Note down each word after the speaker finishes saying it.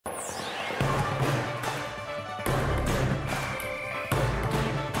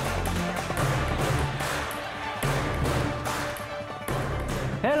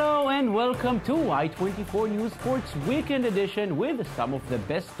and welcome to I-24 News Sports Weekend Edition with some of the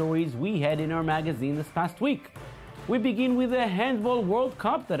best stories we had in our magazine this past week. We begin with the Handball World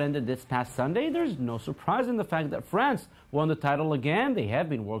Cup that ended this past Sunday. There's no surprise in the fact that France won the title again. They have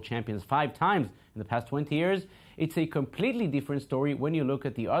been world champions 5 times in the past 20 years. It's a completely different story when you look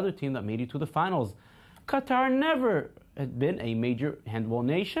at the other team that made it to the finals. Qatar never had been a major handball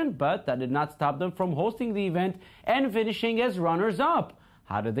nation, but that did not stop them from hosting the event and finishing as runners-up.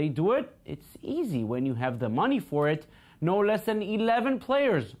 How did they do it? It's easy when you have the money for it. No less than 11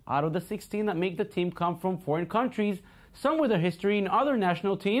 players out of the 16 that make the team come from foreign countries, some with a history in other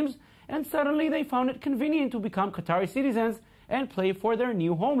national teams, and suddenly they found it convenient to become Qatari citizens and play for their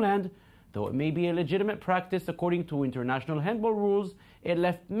new homeland. Though it may be a legitimate practice according to international handball rules, it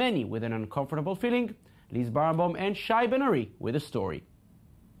left many with an uncomfortable feeling. Liz Barenbaum and Shai Ben-Ari with a story.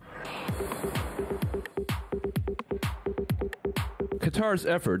 Qatar's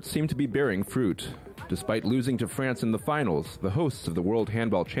efforts seem to be bearing fruit. Despite losing to France in the finals, the hosts of the World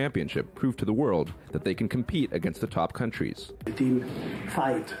Handball Championship proved to the world that they can compete against the top countries. The team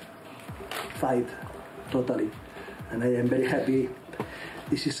fight totally, and I am very happy.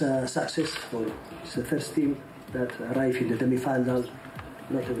 This is a successful. It's the first team that arrived in the demi-final,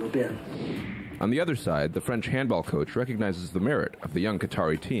 not European. On the other side, the French handball coach recognizes the merit of the young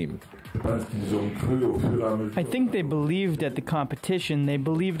Qatari team. I think they believed at the competition, they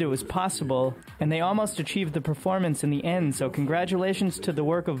believed it was possible, and they almost achieved the performance in the end, so congratulations to the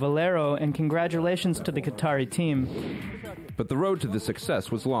work of Valero and congratulations to the Qatari team. But the road to the success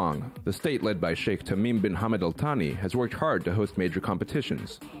was long. The state led by Sheikh Tamim bin Hamad Al Thani has worked hard to host major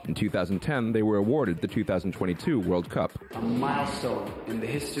competitions. In 2010, they were awarded the 2022 World Cup. A milestone in the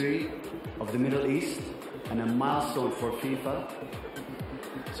history of the Middle East and a milestone for FIFA.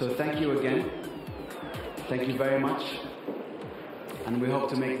 So thank you again. Thank you very much. And we hope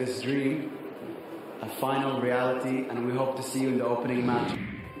to make this dream a final reality, and we hope to see you in the opening match.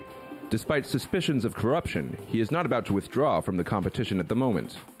 Despite suspicions of corruption, he is not about to withdraw from the competition at the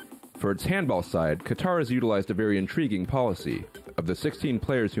moment. For its handball side, Qatar has utilized a very intriguing policy. Of the 16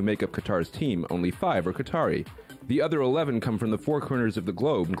 players who make up Qatar's team, only 5 are Qatari. The other 11 come from the 4 corners of the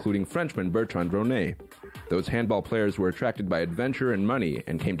globe, including Frenchman Bertrand Ronnet. Those handball players were attracted by adventure and money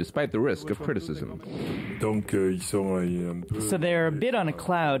and came despite the risk of criticism. So they are a bit on a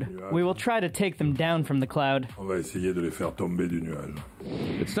cloud. We will try to take them down from the cloud.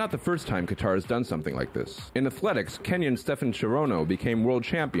 It's not the first time Qatar has done something like this. In athletics, Kenyan Stephen Cherono became world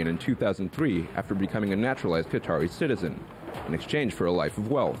champion in 2003 after becoming a naturalized Qatari citizen, in exchange for a life of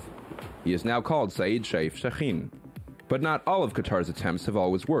wealth. He is now called Saeed Shaif Shakhin. But not all of Qatar's attempts have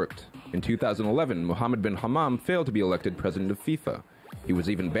always worked. In 2011, Mohammed bin Hammam failed to be elected president of FIFA. He was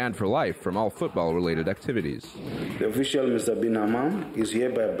even banned for life from all football-related activities. The official, Mr. bin Hammam, is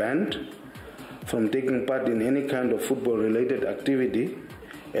hereby banned from taking part in any kind of football-related activity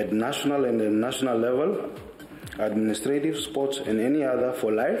at national and international level, administrative, sports, and any other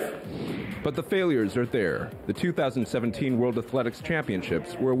for life. But the failures are there. The 2017 World Athletics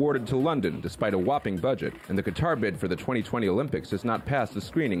Championships were awarded to London despite a whopping budget, and the Qatar bid for the 2020 Olympics has not passed the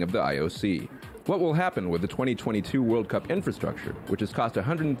screening of the IOC. What will happen with the 2022 World Cup infrastructure, which has cost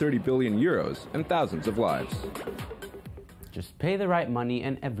 130 billion euros and thousands of lives? Just pay the right money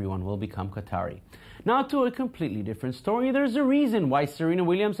and everyone will become Qatari. Now to a completely different story. There's a reason why Serena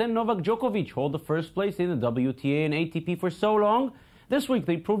Williams and Novak Djokovic hold the first place in the WTA and ATP for so long. This week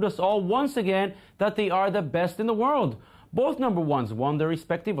they proved us all once again that they are the best in the world. Both number ones won their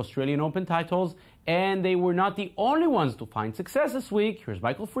respective Australian Open titles, and they were not the only ones to find success this week. Here's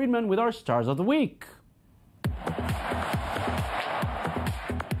Michael Friedman with our Stars of the Week.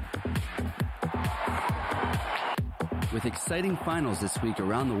 With exciting finals this week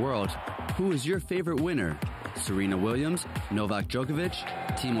around the world, who is your favorite winner? Serena Williams, Novak Djokovic,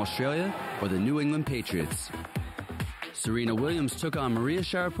 Team Australia, or the New England Patriots? Serena Williams took on Maria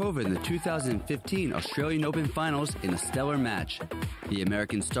Sharapova in the 2015 Australian Open Finals in a stellar match. The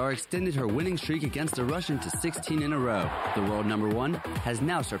American star extended her winning streak against the Russian to 16 in a row. The world number 1 has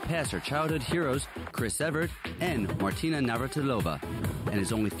now surpassed her childhood heroes Chris Evert and Martina Navratilova, and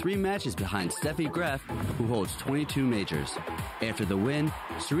is only 3 matches behind Steffi Graf, who holds 22 majors. After the win,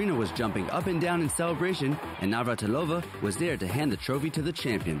 Serena was jumping up and down in celebration, and Navratilova was there to hand the trophy to the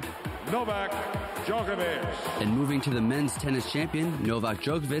champion. Novak Djokovic. And moving to the men's tennis champion, Novak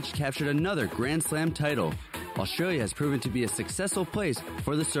Djokovic captured another Grand Slam title. Australia has proven to be a successful place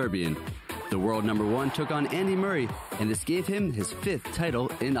for the Serbian. The world number 1 took on Andy Murray, and this gave him his 5th title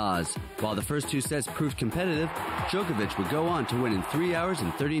in Oz. While the first 2 sets proved competitive, Djokovic would go on to win in 3 hours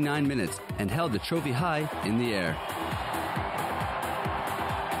and 39 minutes and held the trophy high in the air.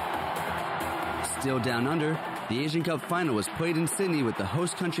 Still down under, the Asian Cup final was played in Sydney with the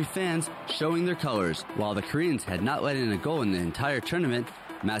host country fans showing their colors. While the Koreans had not let in a goal in the entire tournament,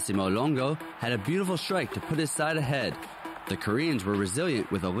 Massimo Longo had a beautiful strike to put his side ahead. The Koreans were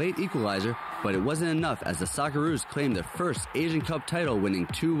resilient with a late equalizer, but it wasn't enough as the Socceroos claimed their first Asian Cup title, winning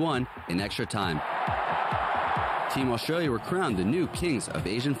 2-1 in extra time. Team Australia were crowned the new kings of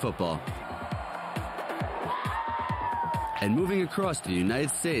Asian football. And moving across to the United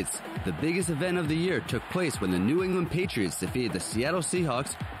States, the biggest event of the year took place when the New England Patriots defeated the Seattle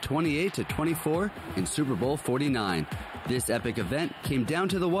Seahawks 28-24 in Super Bowl 49. This epic event came down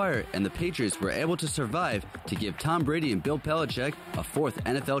to the wire, and the Patriots were able to survive to give Tom Brady and Bill Belichick a fourth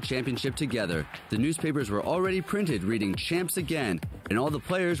NFL championship together. The newspapers were already printed reading "Champs Again," and all the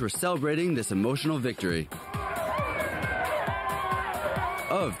players were celebrating this emotional victory.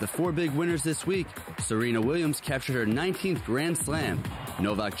 Of the four big winners this week, Serena Williams captured her 19th Grand Slam.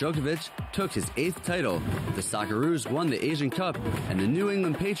 Novak Djokovic took his 8th title. The Socceroos won the Asian Cup, and the New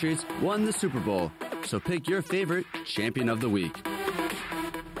England Patriots won the Super Bowl. So pick your favorite champion of the week.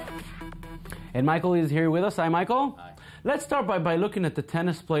 And Michael is here with us. Hi, Michael. Hi. Let's start by looking at the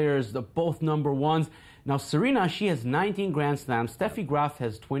tennis players, the both number ones. Now, Serena, she has 19 Grand Slams. Steffi Graf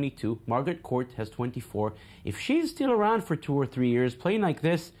has 22. Margaret Court has 24. If she's still around for 2 or 3 years playing like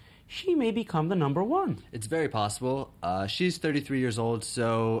this, she may become the number one. It's very possible. She's 33 years old,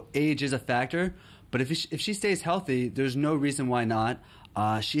 so age is a factor. But if she stays healthy, there's no reason why not.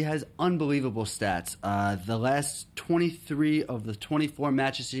 She has unbelievable stats. The last 23 of the 24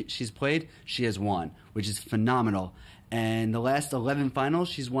 matches she's played, she has won, which is phenomenal. And the last 11 finals,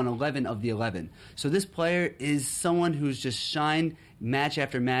 she's won 11 of the 11. So this player is someone who's just shined match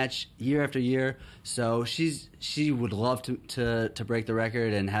after match, year after year. So she would love to break the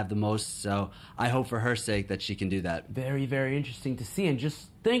record and have the most. So I hope for her sake that she can do that. Very, very interesting to see. And just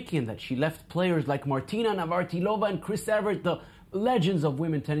thinking that she left players like Martina Navratilova and Chris Evert, the legends of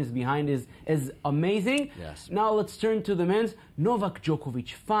women tennis, behind is amazing. Yes. Now let's turn to the men's. Novak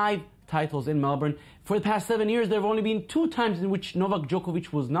Djokovic, 5 titles in Melbourne. For the past 7 years, there have only been 2 times in which Novak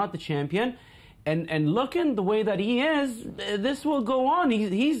Djokovic was not the champion. And looking the way that he is, this will go on.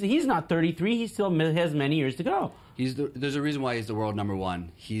 He's not 33. He still has many years to go. There's a reason why he's the world number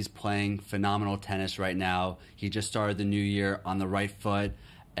one. He's playing phenomenal tennis right now. He just started the new year on the right foot.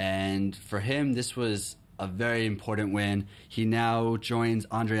 And for him, this was a very important win. He now joins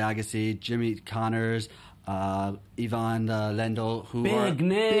Andre Agassi, Jimmy Connors, Ivan Lendl, who are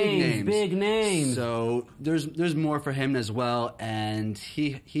big names. So there's more for him as well, and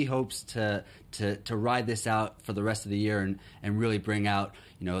he hopes to ride this out for the rest of the year and really bring out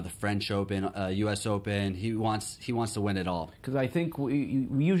the French Open, U.S. Open. He wants to win it all. Because I think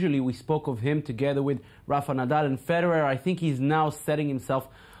we spoke of him together with Rafa Nadal and Federer. I think he's now setting himself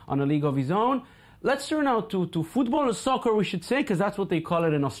on a league of his own. Let's turn now to football or soccer, we should say, because that's what they call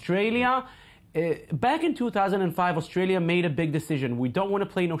it in Australia. Back in 2005, Australia made a big decision. We don't want to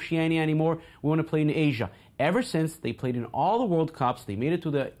play in Oceania anymore. We want to play in Asia. Ever since, they played in all the World Cups. They made it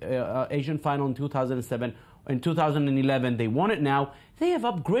to the Asian final in 2007. In 2011, they won it now. They have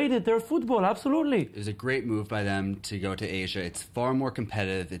upgraded their football, absolutely. It was a great move by them to go to Asia. It's far more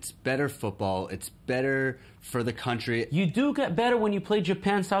competitive. It's better football. It's better for the country. You do get better when you play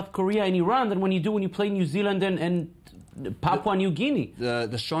Japan, South Korea, and Iran than when you play New Zealand and Papua New Guinea.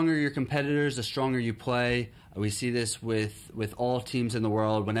 The stronger your competitors, the stronger you play. We see this with all teams in the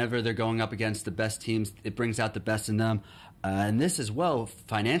world. Whenever they're going up against the best teams, it brings out the best in them. And this as well,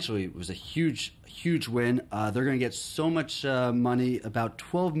 financially, was a huge win. They're going to get so much money, about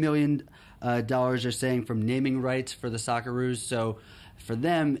 $12 million, they're saying, from naming rights for the Socceroos. So for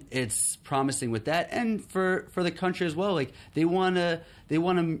them, it's promising with that, and for the country as well. Like they want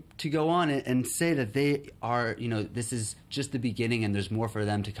them to go on and say that they are, this is just the beginning, and there's more for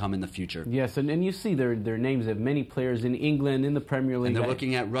them to come in the future. Yes, and you see their names of many players in England, in the Premier League. And they're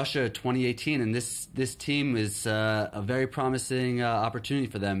looking at Russia 2018, and this team is a very promising opportunity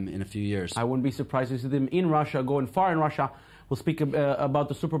for them in a few years. I wouldn't be surprised to see them in Russia, going far in Russia. We'll speak about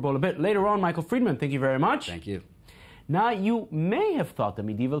the Super Bowl a bit later on. Michael Friedman, thank you very much. Thank you. Now, you may have thought the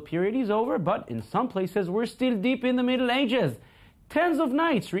medieval period is over, but in some places we're still deep in the Middle Ages. Tens of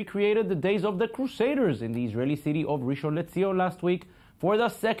knights recreated the days of the Crusaders in the Israeli city of Rishon LeZion last week for the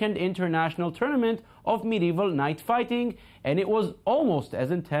second international tournament of medieval knight fighting, and it was almost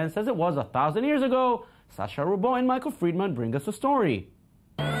as intense as it was 1,000 years ago. Sasha Rubo and Michael Friedman bring us a story.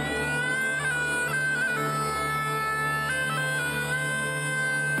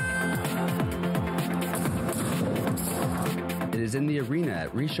 It is in the arena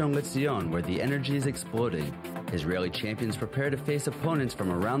at Rishon LeZion where the energy is exploding. Israeli champions prepare to face opponents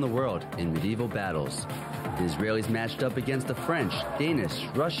from around the world in medieval battles. The Israelis matched up against the French, Danish,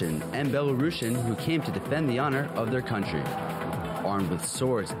 Russian, and Belarusian who came to defend the honor of their country. Armed with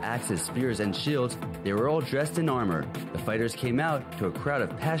swords, axes, spears, and shields, they were all dressed in armor. The fighters came out to a crowd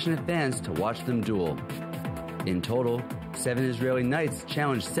of passionate fans to watch them duel. In total, 7 Israeli knights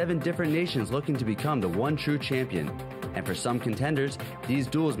challenged 7 different nations looking to become the one true champion. And for some contenders, these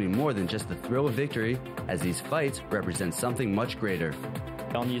duels mean more than just the thrill of victory, as these fights represent something much greater.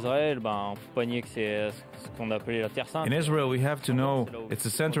 En Israël, on peut pas nier que c'est ce qu'on appelait la Terre Sainte. In Israel, we have to know it's the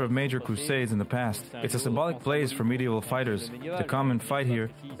center of major crusades in the past. It's a symbolic place for medieval fighters. To come and fight here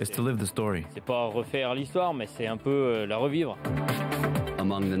is to live the story. C'est pas refaire l'histoire, mais c'est un peu la revivre.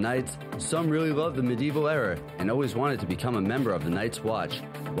 Among the knights, some really loved the medieval era and always wanted to become a member of the Knights Watch,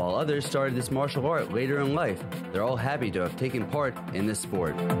 while others started this martial art later in life. They're all happy to have taken part in this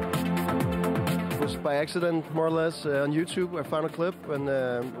sport. It was by accident, more or less, on YouTube. I found a clip, and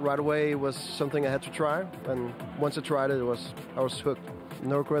right away it was something I had to try. And once I tried it, I was hooked.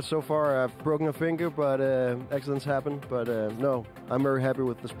 No regrets so far. I've broken a finger, but accidents happen. But no, I'm very happy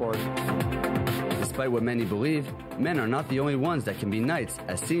with the sport. Despite what many believe, men are not the only ones that can be knights,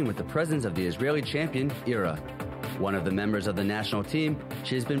 as seen with the presence of the Israeli champion, Ira. One of the members of the national team,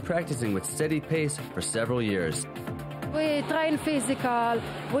 she has been practicing with steady pace for several years. We train physical,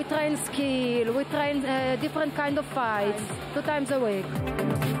 we train skill, we train different kind of fights, 2 times a week.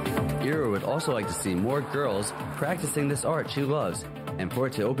 Ira would also like to see more girls practicing this art she loves, and for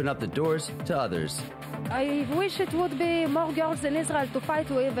it to open up the doors to others. I wish it would be more girls in Israel to fight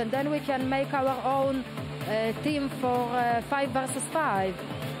with, and then we can make our own team for 5 versus 5.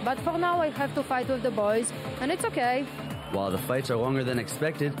 But for now I have to fight with the boys, and it's okay. While the fights are longer than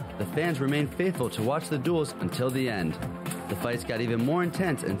expected, the fans remain faithful to watch the duels until the end. The fights got even more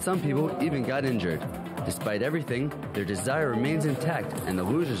intense, and some people even got injured. Despite everything, their desire remains intact, and the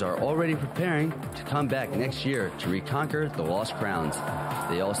losers are already preparing to come back next year to reconquer the lost crowns.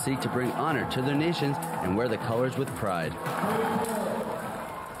 They all seek to bring honor to their nations and wear the colors with pride.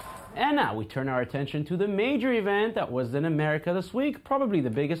 And now we turn our attention to the major event that was in America this week, probably the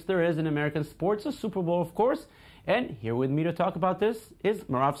biggest there is in American sports, the Super Bowl, of course. And here with me to talk about this is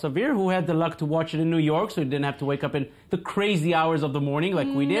Marav Savir, who had the luck to watch it in New York, so he didn't have to wake up in the crazy hours of the morning like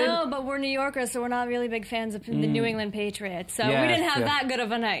we did. No, but we're New Yorkers, so we're not really big fans of the New England Patriots. So we didn't have that good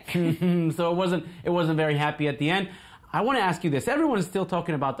of a night. So it wasn't very happy at the end. I want to ask you this: everyone is still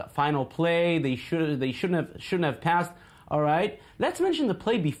talking about the final play. They shouldn't have passed. All right, let's mention the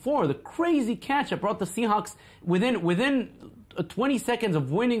play before, the crazy catch that brought the Seahawks within 20 seconds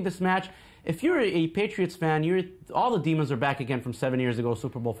of winning this match. If you're a Patriots fan, all the demons are back again from 7 years ago,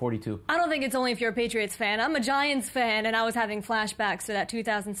 Super Bowl 42. I don't think it's only if you're a Patriots fan. I'm a Giants fan, and I was having flashbacks to that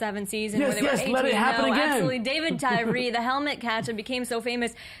 2007 season where they were 8-0. Let it happen again. Absolutely. David Tyree, the helmet catch, that became so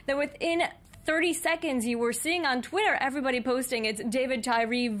famous that within 30 seconds, you were seeing on Twitter everybody posting it's David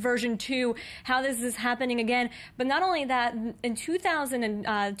Tyree version 2, how this is happening again. But not only that, in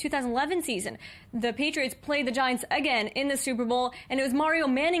 2011 season, the Patriots played the Giants again in the Super Bowl, and it was Mario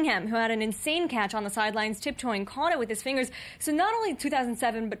Manningham who had an insane catch on the sidelines, tiptoeing, caught it with his fingers. So not only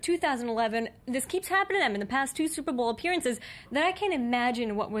 2007, but 2011, this keeps happening to them in the past 2 Super Bowl appearances, that I can't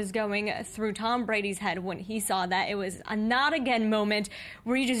imagine what was going through Tom Brady's head when he saw that. It was a not again moment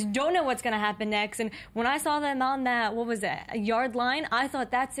where you just don't know what's going to happen next. And when I saw them on that, a yard line, I thought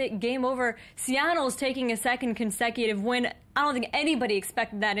that's it, game over. Seattle's taking a second consecutive win. I don't think anybody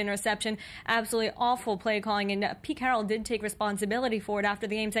expected that interception. Absolutely awful play calling, and Pete Carroll did take responsibility for it after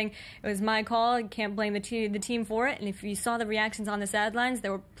the game, saying it was my call. I can't blame the team for it. And if you saw the reactions on the sidelines, they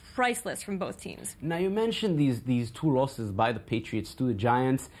were priceless from both teams. Now, you mentioned these 2 losses by the Patriots to the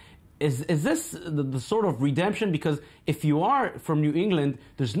Giants. Is this the sort of redemption? Because if you are from New England,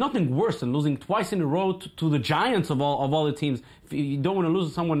 there's nothing worse than losing twice in a row to the Giants of all the teams. If you don't want to lose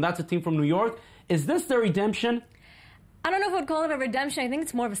to someone, that's a team from New York. Is this the redemption? I don't know if I would call it a redemption. I think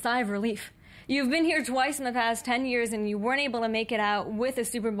it's more of a sigh of relief. You've been here twice in the past 10 years, and you weren't able to make it out with a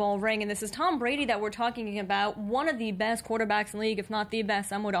Super Bowl ring. And this is Tom Brady that we're talking about, one of the best quarterbacks in the league, if not the best,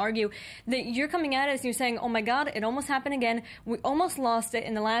 some would argue. That you're coming at us and you're saying, oh my God, it almost happened again. We almost lost it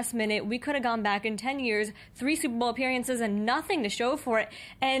in the last minute. We could have gone back in 10 years, 3 Super Bowl appearances, and nothing to show for it.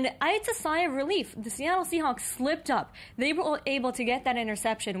 And it's a sigh of relief. The Seattle Seahawks slipped up. They were able to get that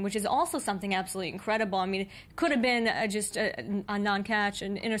interception, which is also something absolutely incredible. I mean, it could have been just a non-catch,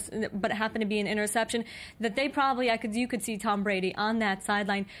 but it happened to be an interception that they probably, you could see Tom Brady on that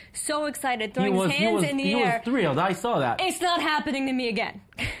sideline so excited, throwing his hands in the air. He was thrilled. I saw that. It's not happening to me again.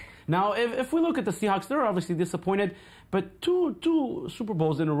 Now, if we look at the Seahawks, they're obviously disappointed, but two Super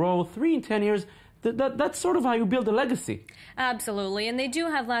Bowls in a row, 3 in 10 years, that's sort of how you build a legacy. Absolutely. And they do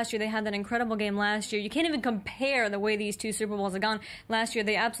have last year, they had that incredible game last year. You can't even compare the way these two Super Bowls have gone. Last year,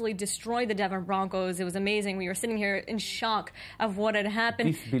 they absolutely destroyed the Denver Broncos. It was amazing. We were sitting here in shock of what had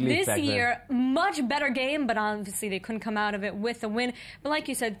happened. This year, much better game, but obviously they couldn't come out of it with a win. But like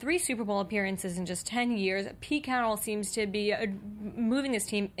you said, 3 Super Bowl appearances in just 10 years. Pete Carroll seems to be moving this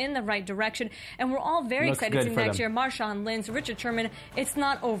team in the right direction. And we're all very excited to see next year. Marshawn Lynch, Richard Sherman, it's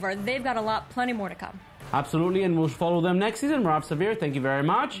not over. They've got plenty more to come. Absolutely, and we'll follow them next season. Rob Savir, thank you very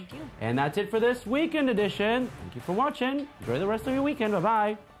much. Thank you. And that's it for this weekend edition. Thank you for watching. Enjoy the rest of your weekend.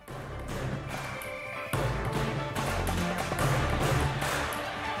 Bye-bye.